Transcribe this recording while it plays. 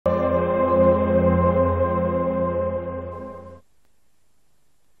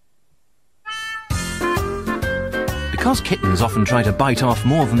Because kittens often try to bite off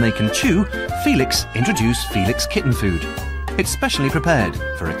more than they can chew, Felix introduced Felix Kitten Food. It's specially prepared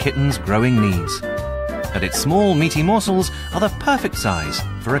for a kitten's growing needs. And its small, meaty morsels are the perfect size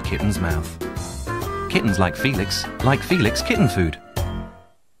for a kitten's mouth. Kittens like Felix Kitten Food.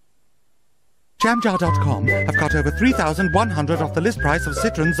 Jamjar.com have got over 3,100 off the list price of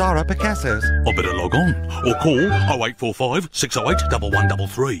Citroen Zara Picassos. I better log on or call 0845 608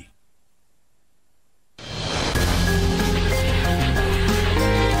 1133.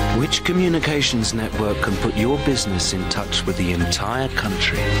 Which communications network can put your business in touch with the entire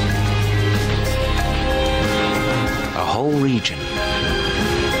country? A whole region?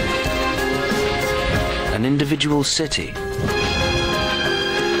 An individual city?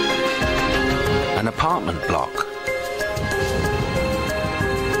 An apartment block?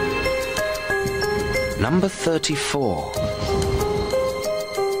 Number 34?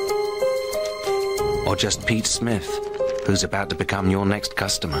 Or just Pete Smith, who's about to become your next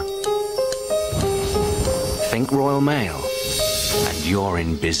customer? Think Royal Mail, and you're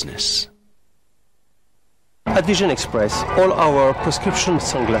in business. At Vision Express, all our prescription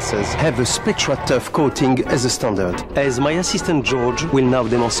sunglasses have a Spectra Tough coating as a standard, as my assistant George will now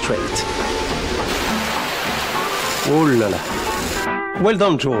demonstrate. Oh la la. Well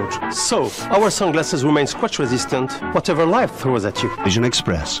done, George. So, our sunglasses remain scratch resistant, whatever life throws at you. Vision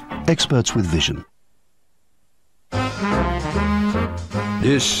Express. Experts with vision.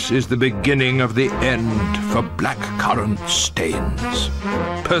 This is the beginning of the end for blackcurrant stains.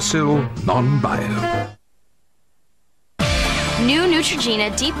 Persil Non-Bio. New Neutrogena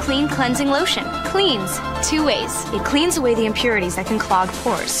Deep Clean Cleansing Lotion. Cleans 2 ways. It cleans away the impurities that can clog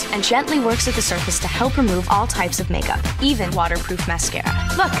pores and gently works at the surface to help remove all types of makeup, even waterproof mascara.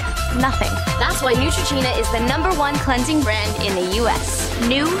 Look, nothing. That's why Neutrogena is the #1 cleansing brand in the U.S.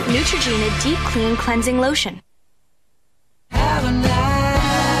 New Neutrogena Deep Clean Cleansing Lotion. Have a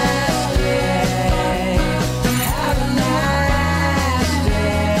nice day. Have a nice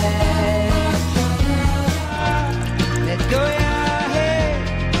day. Let go your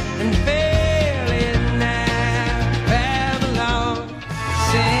head and feel it now. Babylon,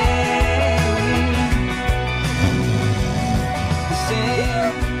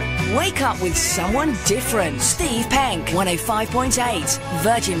 sing. Wake up with someone different. Steve Penk, 105.8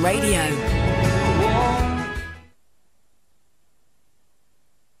 Virgin Radio.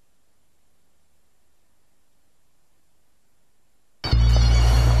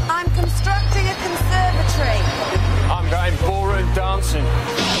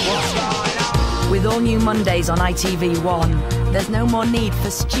 With all new Mondays on ITV1, there's no more need for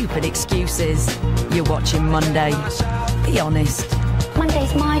stupid excuses. You're watching Monday. Be honest.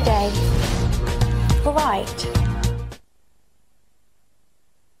 Monday's my day. All right.